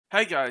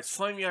Hey guys,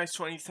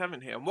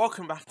 FlameyEyes27 here, and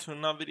welcome back to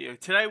another video.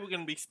 Today we're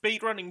going to be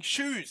speedrunning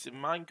shoes in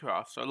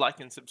Minecraft, so like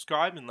and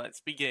subscribe and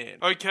let's begin.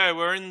 Okay,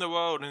 we're in the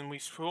world and we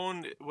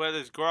spawned where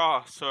there's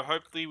grass, so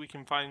hopefully we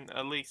can find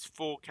at least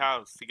 4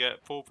 cows to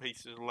get 4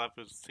 pieces of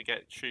levers to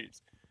get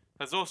shoes.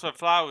 There's also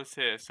flowers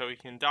here, so we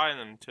can dye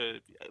them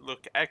to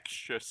look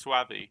extra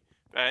swabby.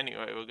 But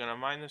anyway, we're going to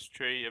mine this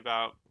tree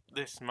about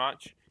this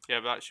much. Yeah,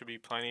 but that should be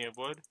plenty of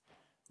wood.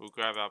 We'll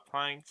grab our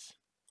planks,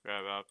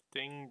 grab our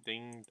ding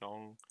ding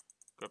dong.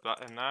 Grab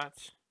that and that,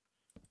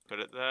 put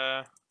it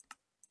there,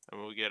 and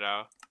we'll get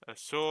a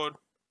sword,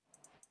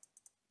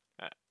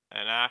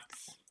 an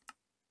axe,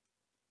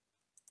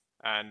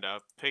 and a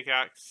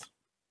pickaxe.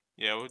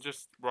 Yeah, we'll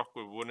just rock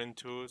with wooden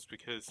tools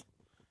because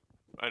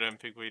I don't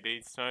think we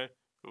need stone.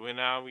 But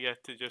we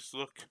have to just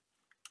look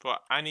for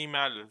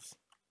animals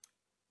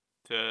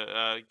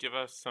to give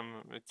us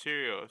some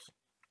materials.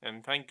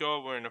 And thank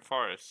God we're in a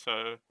forest,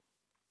 so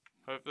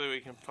hopefully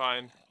we can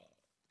find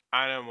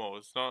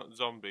animals, not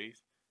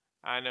zombies.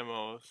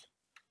 Animals.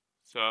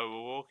 So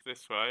we'll walk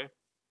this way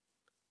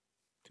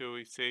till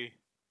we see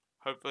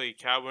hopefully a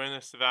cow. We're in the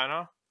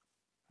savannah,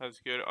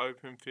 has good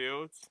open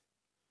fields,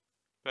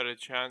 better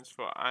chance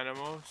for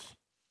animals.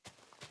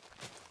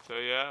 So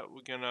yeah,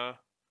 we're gonna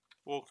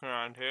walk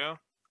around here,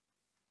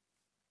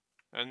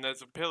 and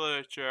there's a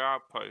pillager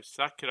outpost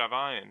that could have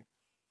iron.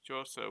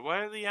 Also,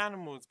 where are the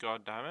animals?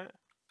 God damn it!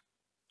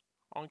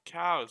 On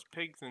cows,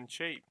 pigs, and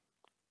sheep.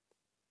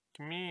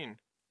 Come in.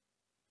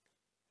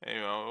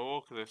 Anyway, we'll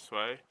walk this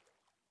way.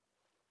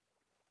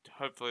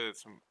 Hopefully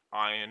there's some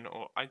iron,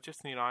 or I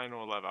just need iron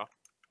or leather.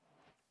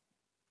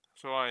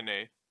 That's all I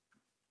need.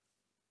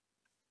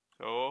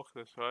 So walk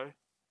this way.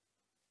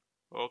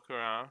 Walk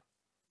around.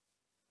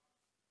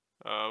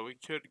 We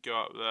could go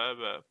up there,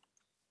 but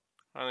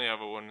I only have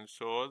a wooden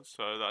sword,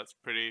 so that's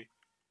pretty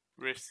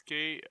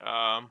risky.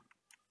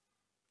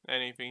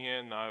 Anything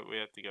here? No, we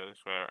have to go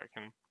this way, I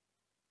reckon.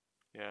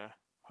 Yeah,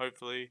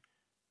 hopefully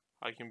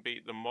I can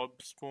beat the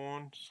mob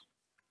spawns.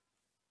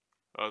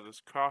 Oh,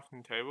 there's a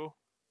crafting table.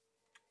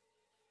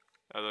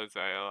 Oh, those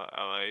are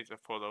LAs. I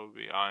thought that would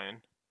be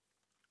iron.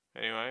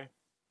 Anyway,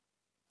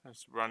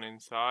 let's run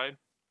inside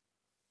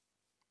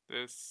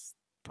this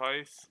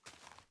place.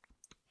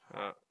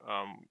 Gotta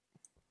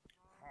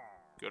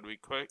be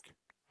quick.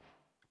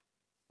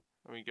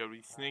 And we gotta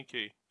be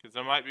sneaky, because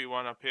there might be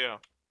one up here.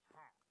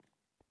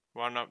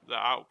 One up the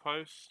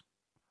outpost.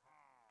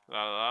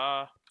 La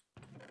la.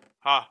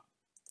 Ha!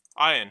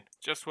 Iron!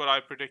 Just what I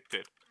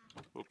predicted.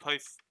 We'll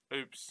place.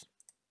 Oops.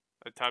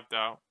 I tapped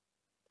out.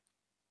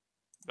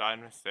 Bad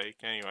mistake.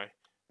 Anyway.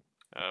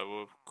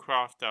 We'll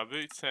craft our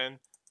boots in.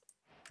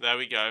 There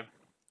we go.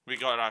 We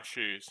got our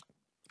shoes.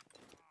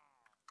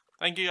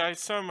 Thank you guys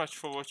so much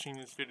for watching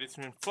this video. It's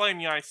been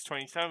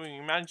FlameyEyes27.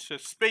 We managed to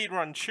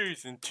speedrun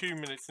shoes in 2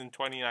 minutes and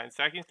 29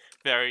 seconds.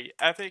 Very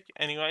epic.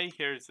 Anyway,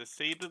 here is the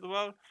seed of the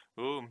world.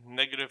 Ooh,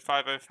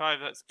 -505.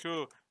 That's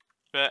cool.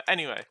 But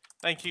anyway,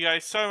 thank you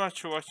guys so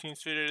much for watching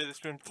this video. This has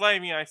been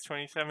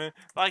FlameyEyes27.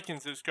 Like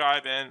and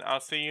subscribe, and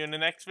I'll see you in the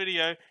next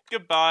video.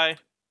 Goodbye.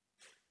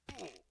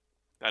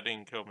 That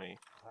didn't kill me.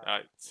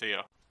 Alright, see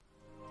ya.